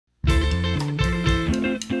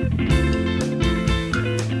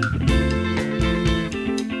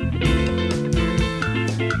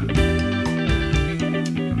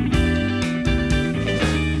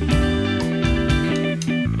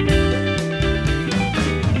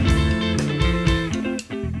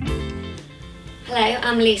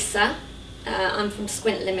I'm Lisa. I'm from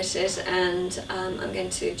Squint Ltd, and I'm going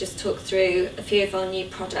to just talk through a few of our new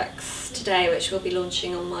products today which we'll be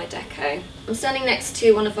launching on my deco. I'm standing next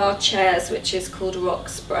to one of our chairs which is called a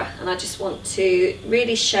Roxburgh, and I just want to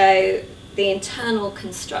really show the internal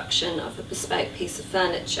construction of a bespoke piece of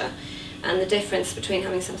furniture and the difference between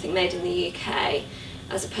having something made in the UK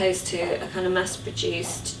as opposed to a kind of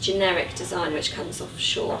mass-produced generic design which comes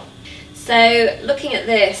offshore. So looking at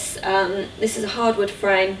this, this is a hardwood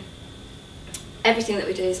frame. Everything that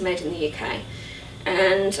we do is made in the UK,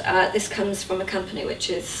 and this comes from a company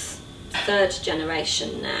which is third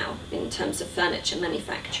generation now in terms of furniture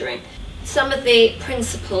manufacturing. Some of the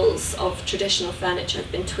principles of traditional furniture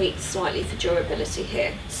have been tweaked slightly for durability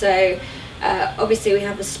here. So obviously we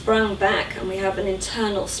have a sprung back and we have an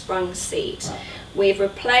internal sprung seat. We've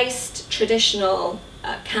replaced traditional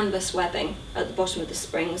canvas webbing at the bottom of the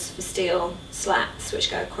springs for steel slats which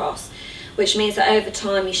go across, which means that over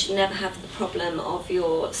time you should never have the problem of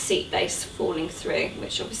your seat base falling through,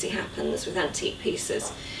 which obviously happens with antique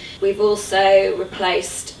pieces. We've also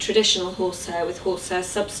replaced traditional horsehair with horsehair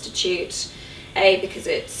substitute, because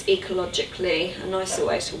it's ecologically a nicer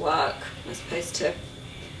way to work as opposed to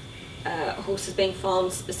horses being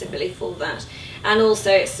farmed specifically for that, and also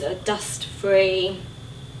it's a dust-free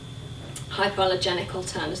hypoallergenic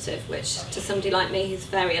alternative, which to somebody like me who's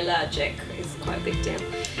very allergic is quite a big deal.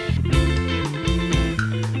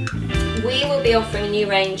 We will be offering a new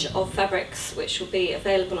range of fabrics which will be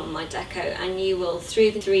available on my deco, and you will,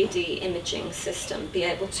 through the 3D imaging system, be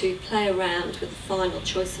able to play around with the final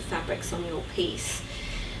choice of fabrics on your piece.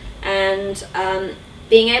 And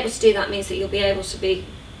being able to do that means that you'll be able to be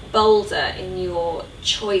bolder in your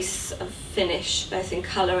choice of finish, both in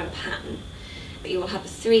colour and pattern. You will have a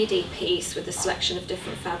 3D piece with a selection of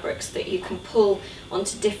different fabrics that you can pull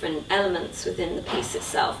onto different elements within the piece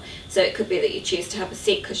itself. So it could be that you choose to have a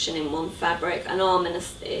seat cushion in one fabric, an arm in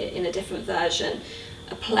a different version,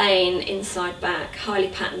 a plain inside back, highly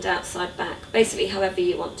patterned outside back, basically however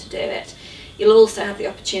you want to do it. You'll also have the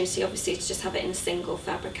opportunity obviously to just have it in a single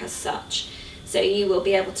fabric as such. So you will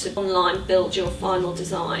be able to online build your final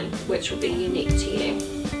design which will be unique to you.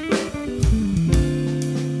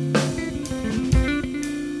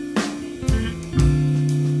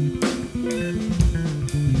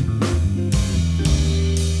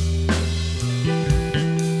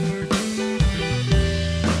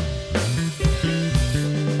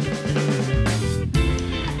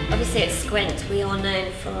 Obviously at Squint we are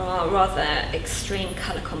known for our rather extreme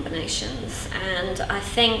colour combinations, and I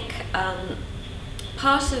think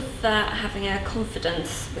part of having a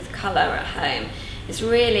confidence with colour at home is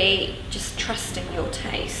really just trusting your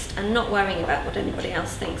taste and not worrying about what anybody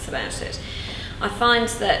else thinks about it. I find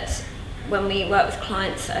that when we work with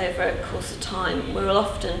clients over a course of time, we'll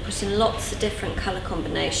often put in lots of different colour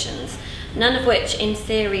combinations, none of which in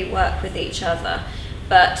theory work with each other,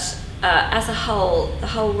 but as a whole, the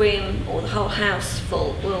whole room or the whole house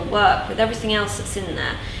full will work with everything else that's in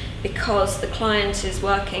there, because the client is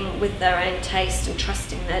working with their own taste and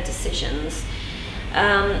trusting their decisions.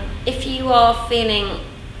 If you are feeling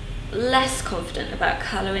less confident about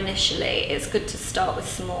colour initially, it's good to start with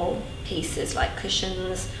small pieces like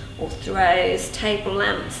cushions or throws, table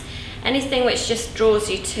lamps, anything which just draws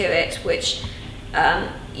you to it, which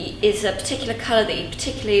is a particular colour that you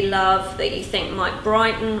particularly love, that you think might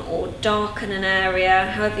brighten or darken an area,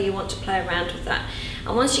 however you want to play around with that.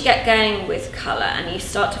 And once you get going with colour and you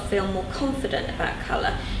start to feel more confident about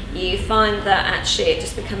colour, you find that actually it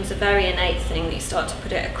just becomes a very innate thing that you start to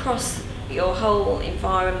put it across your whole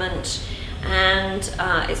environment, and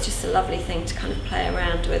it's just a lovely thing to kind of play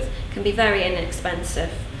around with. It can be very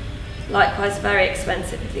inexpensive, likewise very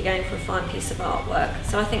expensive if you're going for a fine piece of artwork.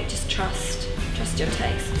 So I think just trust your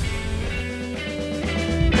taste.